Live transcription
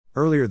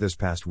Earlier this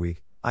past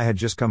week, I had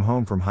just come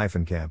home from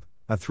Hyphen Camp,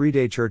 a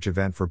 3-day church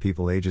event for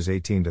people ages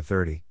 18 to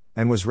 30,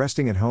 and was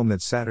resting at home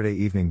that Saturday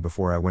evening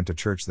before I went to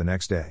church the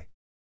next day.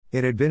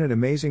 It had been an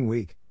amazing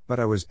week, but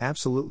I was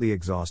absolutely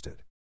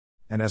exhausted.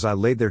 And as I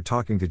laid there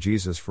talking to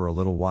Jesus for a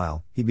little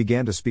while, he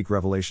began to speak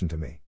revelation to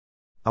me.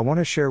 I want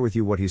to share with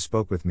you what he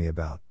spoke with me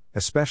about,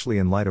 especially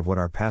in light of what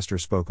our pastor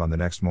spoke on the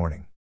next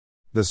morning.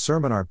 The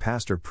sermon our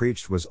pastor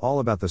preached was all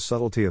about the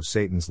subtlety of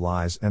Satan's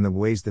lies and the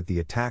ways that the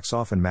attacks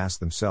often mask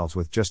themselves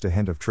with just a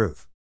hint of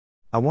truth.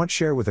 I want to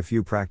share with a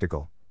few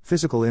practical,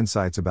 physical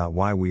insights about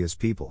why we as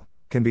people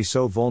can be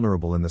so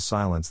vulnerable in the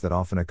silence that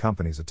often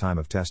accompanies a time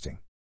of testing.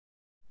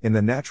 In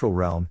the natural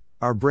realm,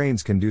 our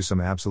brains can do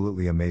some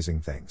absolutely amazing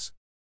things.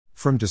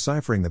 From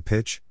deciphering the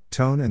pitch,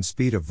 tone and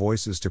speed of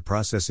voices to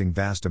processing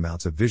vast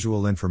amounts of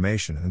visual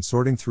information and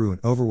sorting through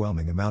an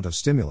overwhelming amount of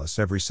stimulus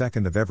every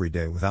second of every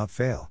day without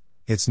fail,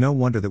 it's no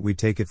wonder that we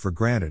take it for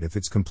granted if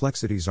its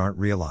complexities aren't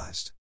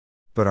realized.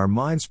 But our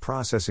mind's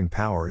processing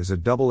power is a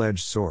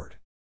double-edged sword.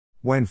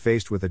 When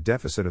faced with a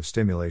deficit of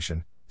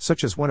stimulation,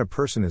 such as when a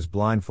person is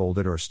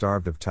blindfolded or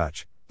starved of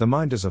touch, the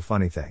mind does a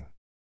funny thing.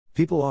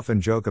 People often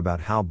joke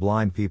about how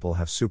blind people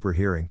have super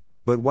hearing,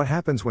 but what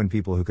happens when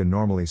people who can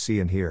normally see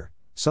and hear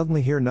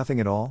suddenly hear nothing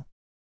at all?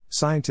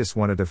 Scientists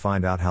wanted to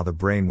find out how the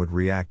brain would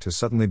react to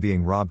suddenly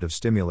being robbed of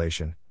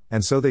stimulation,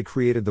 and so they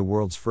created the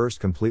world's first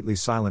completely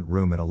silent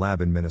room in a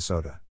lab in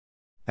Minnesota.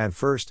 At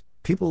first,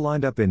 people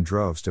lined up in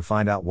droves to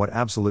find out what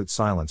absolute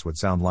silence would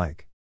sound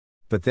like.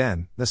 But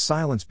then, the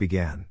silence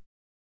began.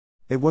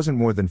 It wasn't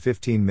more than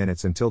 15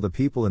 minutes until the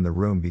people in the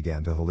room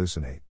began to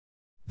hallucinate.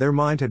 Their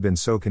mind had been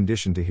so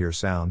conditioned to hear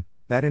sound,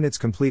 that in its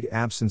complete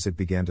absence it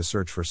began to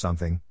search for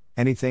something,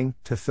 anything,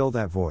 to fill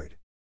that void.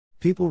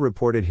 People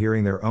reported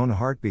hearing their own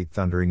heartbeat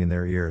thundering in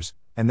their ears,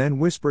 and then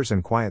whispers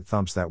and quiet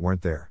thumps that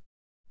weren't there.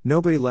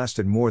 Nobody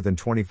lasted more than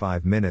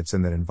 25 minutes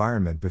in that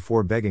environment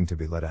before begging to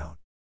be let out.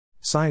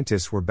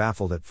 Scientists were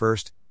baffled at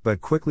first,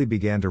 but quickly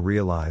began to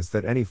realize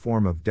that any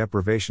form of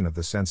deprivation of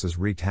the senses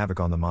wreaked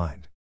havoc on the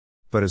mind.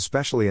 But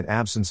especially an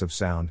absence of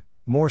sound,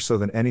 more so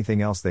than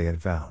anything else they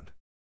had found.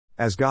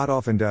 As God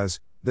often does,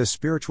 the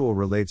spiritual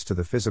relates to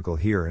the physical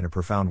here in a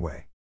profound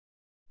way.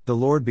 The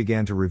Lord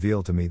began to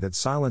reveal to me that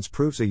silence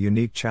proves a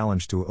unique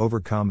challenge to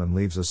overcome and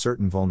leaves a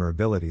certain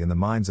vulnerability in the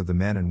minds of the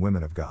men and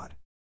women of God.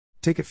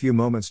 Take a few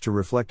moments to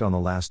reflect on the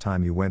last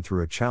time you went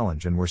through a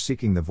challenge and were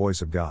seeking the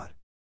voice of God.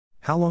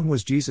 How long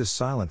was Jesus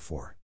silent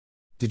for?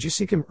 Did you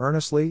seek him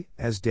earnestly,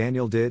 as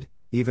Daniel did,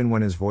 even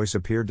when his voice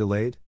appeared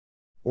delayed?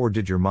 Or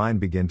did your mind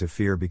begin to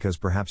fear because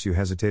perhaps you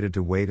hesitated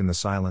to wait in the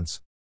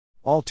silence?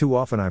 All too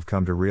often I've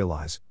come to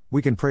realize,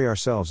 we can pray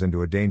ourselves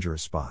into a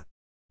dangerous spot.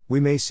 We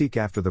may seek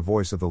after the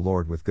voice of the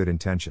Lord with good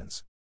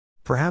intentions.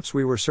 Perhaps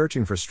we were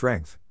searching for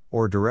strength,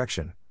 or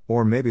direction,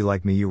 or maybe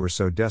like me you were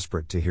so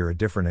desperate to hear a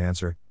different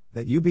answer,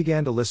 that you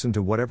began to listen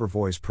to whatever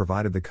voice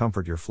provided the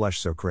comfort your flesh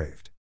so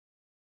craved.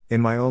 In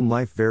my own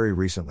life very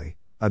recently,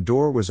 a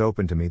door was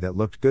opened to me that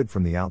looked good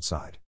from the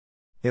outside.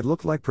 It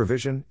looked like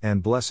provision,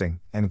 and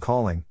blessing, and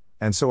calling,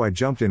 and so I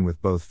jumped in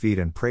with both feet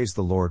and praised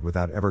the Lord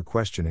without ever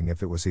questioning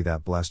if it was he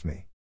that blessed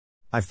me.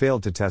 I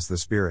failed to test the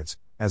spirits,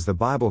 as the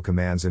Bible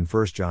commands in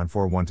 1 John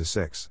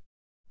 4:1-6.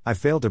 I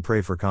failed to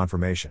pray for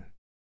confirmation.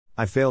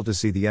 I failed to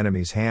see the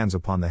enemy's hands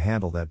upon the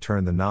handle that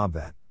turned the knob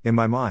that, in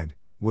my mind,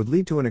 would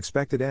lead to an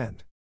expected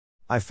end.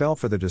 I fell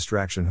for the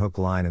distraction hook,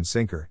 line and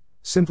sinker,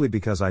 simply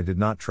because I did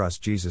not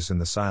trust Jesus in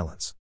the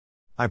silence.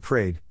 I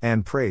prayed,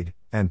 and prayed,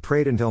 and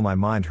prayed until my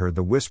mind heard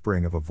the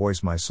whispering of a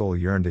voice my soul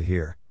yearned to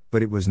hear,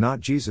 but it was not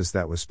Jesus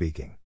that was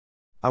speaking.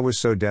 I was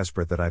so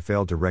desperate that I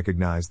failed to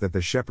recognize that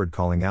the shepherd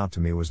calling out to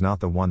me was not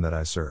the one that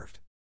I served.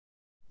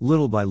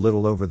 Little by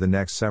little over the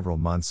next several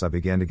months I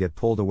began to get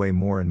pulled away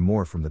more and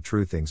more from the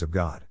true things of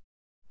God.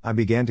 I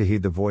began to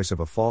heed the voice of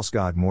a false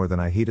god more than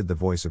I heeded the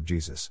voice of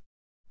Jesus.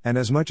 And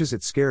as much as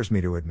it scares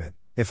me to admit,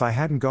 if I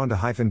hadn't gone to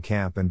Hyphen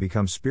Camp and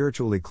become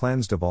spiritually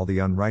cleansed of all the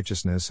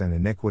unrighteousness and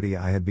iniquity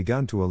I had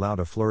begun to allow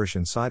to flourish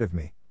inside of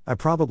me, I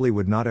probably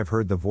would not have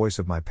heard the voice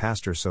of my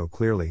pastor so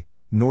clearly,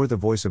 nor the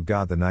voice of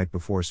God the night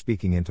before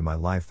speaking into my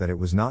life that it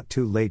was not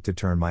too late to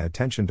turn my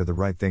attention to the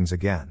right things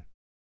again.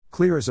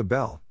 Clear as a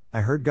bell,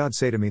 I heard God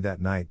say to me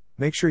that night,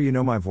 "Make sure you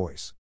know my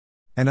voice."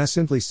 And I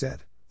simply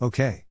said,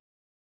 "Okay."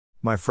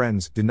 My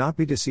friends, do not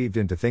be deceived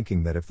into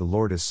thinking that if the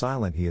Lord is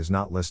silent he is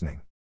not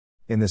listening.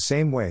 In the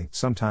same way,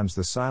 sometimes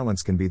the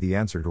silence can be the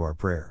answer to our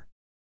prayer.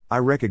 I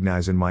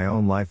recognize in my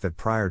own life that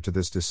prior to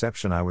this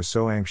deception I was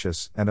so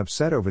anxious and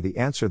upset over the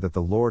answer that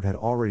the Lord had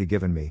already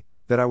given me,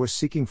 that I was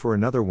seeking for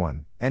another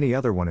one, any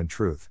other one in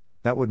truth,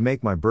 that would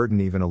make my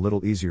burden even a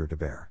little easier to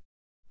bear.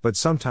 But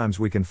sometimes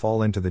we can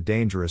fall into the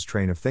dangerous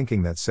train of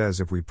thinking that says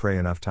if we pray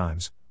enough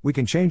times, we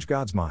can change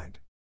God's mind.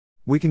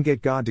 We can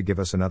get God to give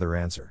us another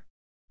answer.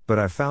 But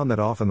I've found that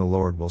often the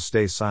Lord will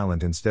stay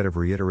silent instead of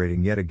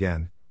reiterating yet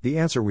again the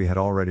answer we had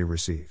already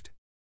received.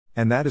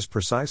 And that is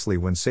precisely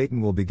when Satan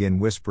will begin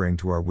whispering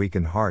to our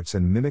weakened hearts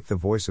and mimic the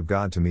voice of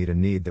God to meet a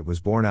need that was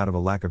born out of a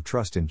lack of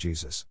trust in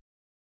Jesus.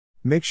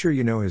 Make sure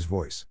you know his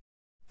voice.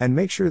 And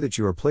make sure that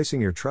you are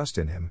placing your trust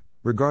in him,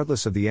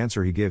 regardless of the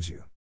answer he gives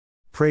you.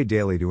 Pray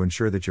daily to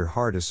ensure that your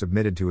heart is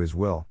submitted to His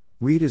will,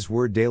 read His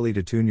Word daily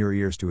to tune your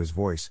ears to His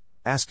voice,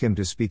 ask Him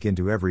to speak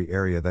into every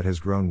area that has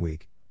grown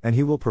weak, and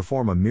He will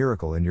perform a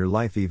miracle in your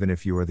life even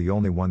if you are the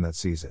only one that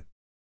sees it.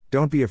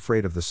 Don't be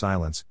afraid of the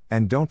silence,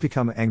 and don't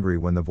become angry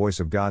when the voice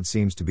of God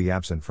seems to be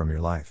absent from your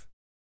life.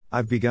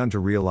 I've begun to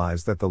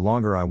realize that the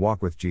longer I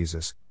walk with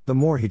Jesus, the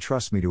more He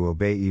trusts me to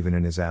obey even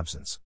in His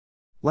absence.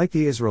 Like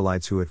the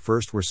Israelites who at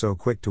first were so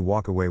quick to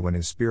walk away when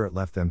His Spirit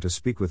left them to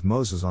speak with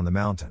Moses on the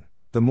mountain,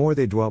 the more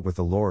they dwelt with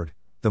the Lord,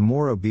 the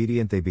more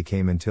obedient they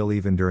became until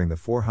even during the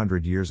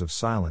 400 years of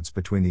silence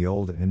between the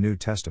Old and New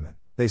Testament,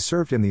 they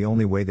served Him the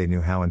only way they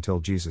knew how until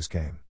Jesus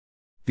came.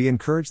 Be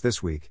encouraged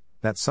this week,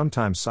 that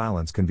sometimes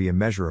silence can be a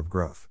measure of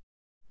growth.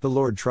 The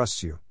Lord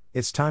trusts you,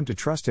 it's time to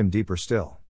trust Him deeper still.